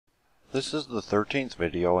This is the 13th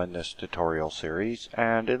video in this tutorial series,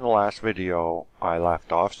 and in the last video I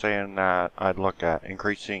left off saying that I'd look at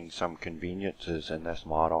increasing some conveniences in this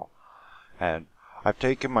model. And I've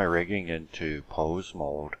taken my rigging into pose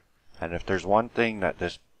mode, and if there's one thing that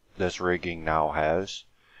this rigging now has,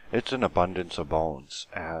 it's an abundance of bones.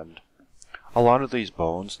 And a lot of these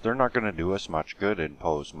bones, they're not going to do us much good in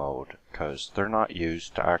pose mode, because they're not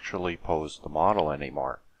used to actually pose the model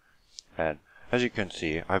anymore. And as you can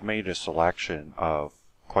see, I've made a selection of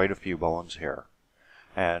quite a few bones here.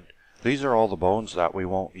 And these are all the bones that we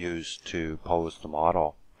won't use to pose the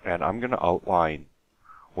model. And I'm going to outline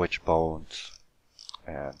which bones.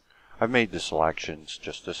 And I've made the selections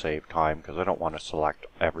just to save time because I don't want to select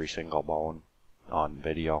every single bone on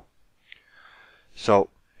video. So,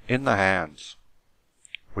 in the hands,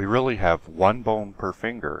 we really have one bone per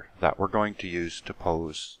finger that we're going to use to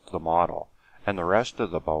pose the model. And the rest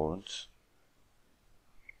of the bones,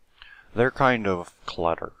 they're kind of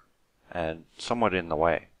clutter and somewhat in the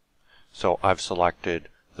way. So I've selected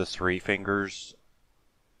the 3 fingers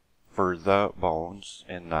for the bones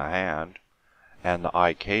in the hand and the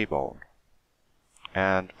IK bone.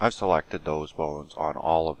 And I've selected those bones on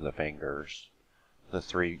all of the fingers, the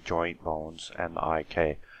 3 joint bones and the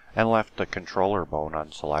IK, and left the controller bone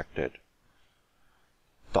unselected.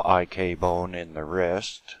 The IK bone in the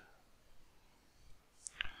wrist,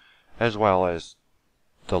 as well as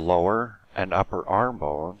the lower and upper arm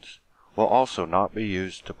bones, will also not be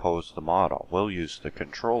used to pose the model. We'll use the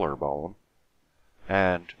controller bone,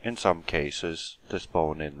 and in some cases, this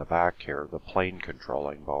bone in the back here, the plane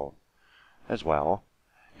controlling bone. As well,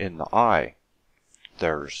 in the eye,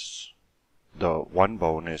 there's the one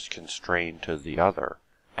bone is constrained to the other,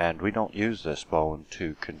 and we don't use this bone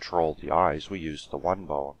to control the eyes. We use the one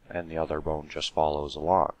bone, and the other bone just follows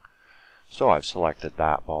along. So I've selected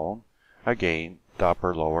that bone. Again, the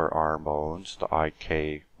upper lower arm bones, the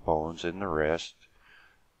IK bones in the wrist,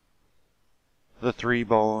 the 3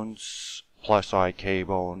 bones plus IK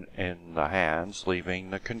bone in the hands,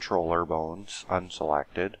 leaving the controller bones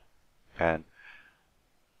unselected. And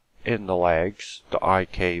in the legs, the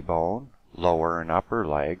IK bone, lower and upper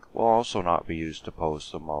leg, will also not be used to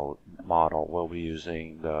pose the model. We'll be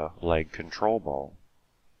using the leg control bone.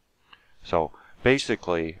 So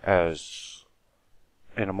basically, as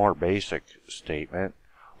in a more basic statement,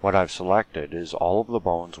 what I've selected is all of the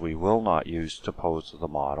bones we will not use to pose the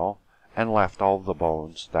model, and left all of the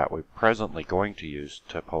bones that we're presently going to use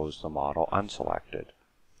to pose the model unselected.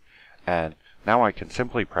 And now I can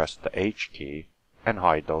simply press the H key and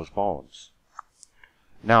hide those bones.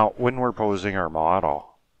 Now, when we're posing our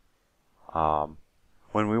model,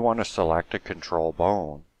 when we want to select a control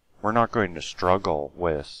bone, we're not going to struggle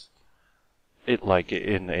with it like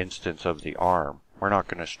in the instance of the arm. We're not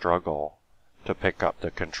going to struggle to pick up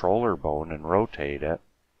the controller bone and rotate it,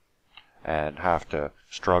 and have to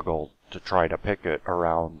struggle to try to pick it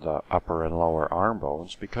around the upper and lower arm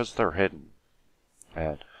bones because they're hidden.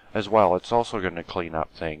 And as well, it's also going to clean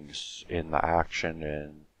up things in the action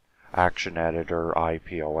editor,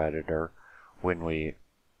 IPO editor, when we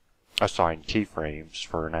assign keyframes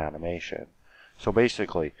for an animation. So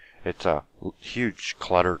basically, it's a huge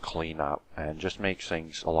clutter cleanup and just makes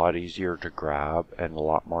things a lot easier to grab and a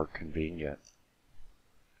lot more convenient.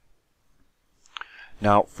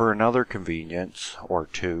 Now, for another convenience or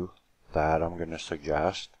two that I'm going to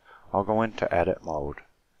suggest, I'll go into edit mode.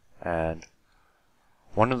 And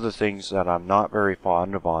one of the things that I'm not very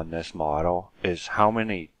fond of on this model is how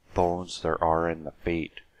many bones there are in the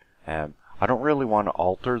feet. And I don't really want to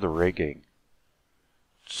alter the rigging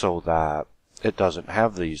so that it doesn't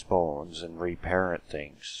have these bones and reparent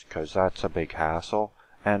things, because that's a big hassle,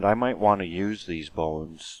 and I might want to use these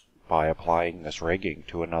bones by applying this rigging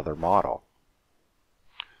to another model.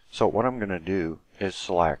 So what I'm going to do is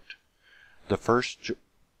select the first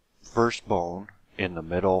bone in the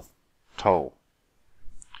middle toe,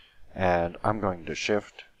 and I'm going to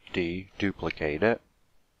Shift D, duplicate it,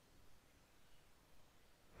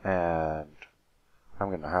 and I'm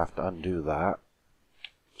going to have to undo that.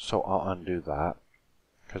 So I'll undo that,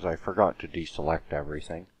 because I forgot to deselect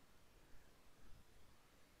everything.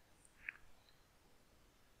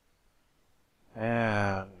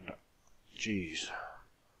 And, geez.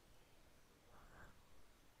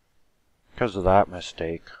 Because of that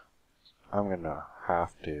mistake, I'm going to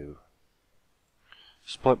have to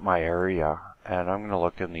split my area, and I'm going to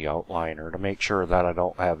look in the outliner to make sure that I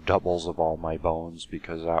don't have doubles of all my bones,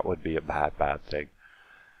 because that would be a bad thing.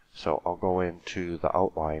 So I'll go into the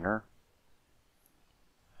outliner,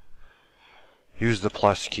 use the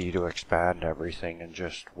plus key to expand everything and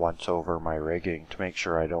just once over my rigging to make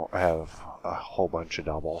sure I don't have a whole bunch of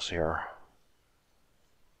doubles here.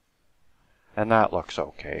 And that looks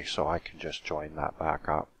okay, so I can just join that back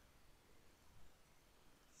up.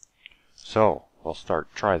 So, we'll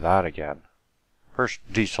try that again. First,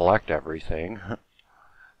 deselect everything,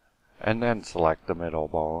 and then select the middle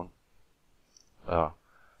bone,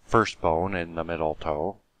 first bone in the middle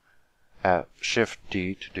toe. Shift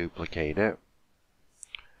D to duplicate it,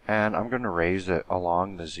 and I'm going to raise it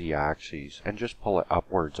along the Z-axis and just pull it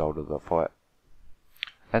upwards out of the foot,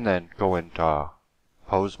 and then go into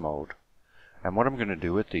pose mode. And what I'm going to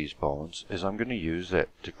do with these bones is I'm going to use it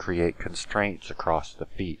to create constraints across the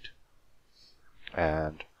feet.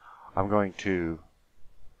 And I'm going to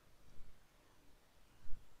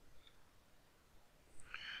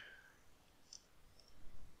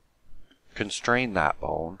constrain that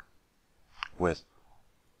bone with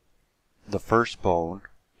the first bone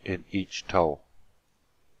in each toe.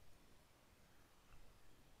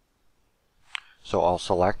 So I'll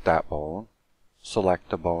select that bone, select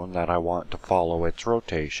the bone that I want to follow its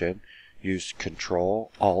rotation, use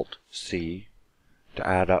Ctrl-Alt-C to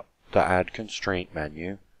add constraint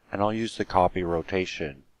menu, and I'll use the copy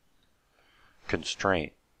rotation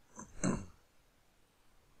constraint.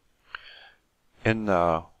 In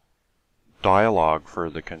the dialog for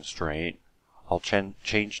the constraint, I'll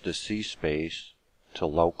change the C space to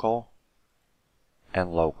local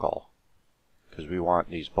and local, because we want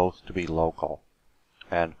these both to be local.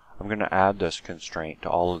 And I'm going to add this constraint to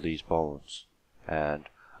all of these bones. And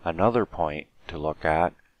another point to look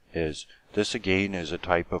at is this again is a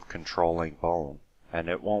type of controlling bone, and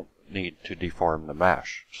it won't need to deform the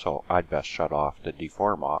mesh, so I'd best shut off the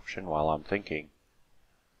deform option while I'm thinking,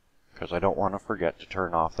 because I don't want to forget to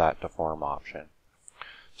turn off that deform option.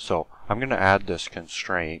 So I'm going to add this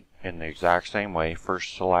constraint in the exact same way.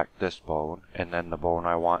 First select this bone, and then the bone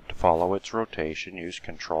I want to follow its rotation, use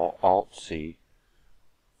Ctrl-Alt-C,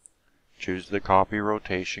 choose the copy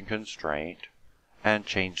rotation constraint, and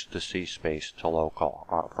change the C space to local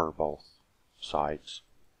for both sides.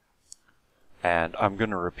 And I'm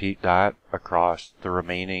going to repeat that across the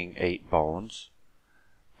remaining 8 bones,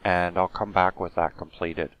 and I'll come back with that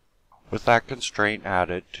completed. With that constraint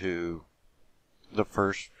added to the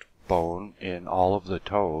first bone in all of the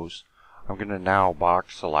toes, I'm going to now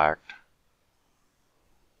box select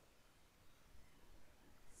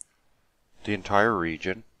the entire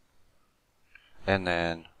region, and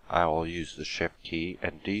then I will use the shift key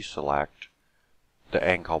and deselect the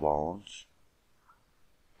ankle bones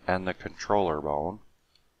and the controller bone.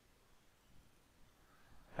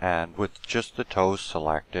 And with just the toes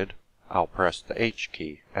selected, I'll press the H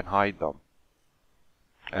key and hide them.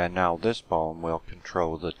 And now this bone will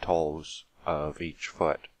control the toes of each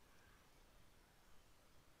foot.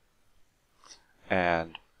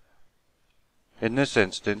 And in this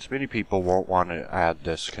instance, many people won't want to add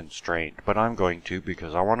this constraint, but I'm going to,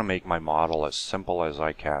 because I want to make my model as simple as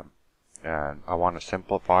I can. And I want to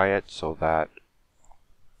simplify it so that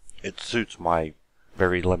it suits my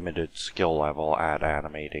very limited skill level at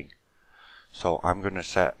animating. So I'm going to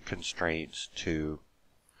set constraints to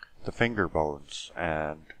the finger bones,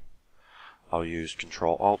 and I'll use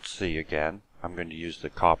Ctrl-Alt-C again. I'm going to use the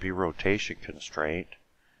copy rotation constraint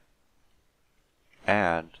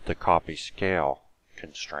and the copy scale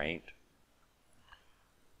constraint.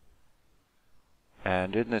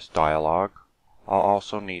 And in this dialog, I'll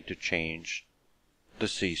also need to change the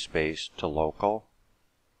C space to local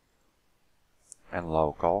and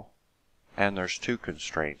local. And there's 2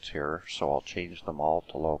 constraints here, so I'll change them all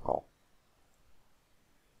to local.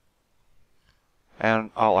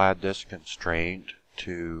 And I'll add this constraint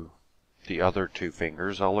to the other 2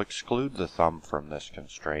 fingers. I'll exclude the thumb from this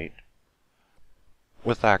constraint.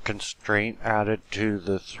 With that constraint added to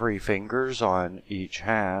the 3 fingers on each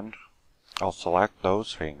hand, I'll select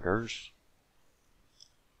those fingers,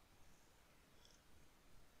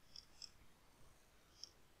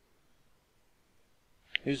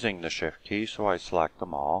 using the shift key so I select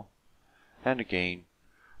them all, and again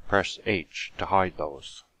press H to hide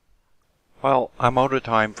those. Well, I'm out of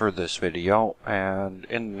time for this video, and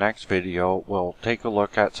in the next video we'll take a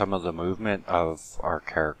look at some of the movement of our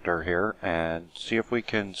character here and see if we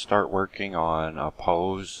can start working on a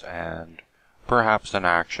pose and perhaps an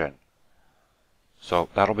action. So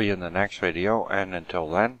that'll be in the next video, and until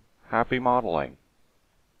then, happy modeling.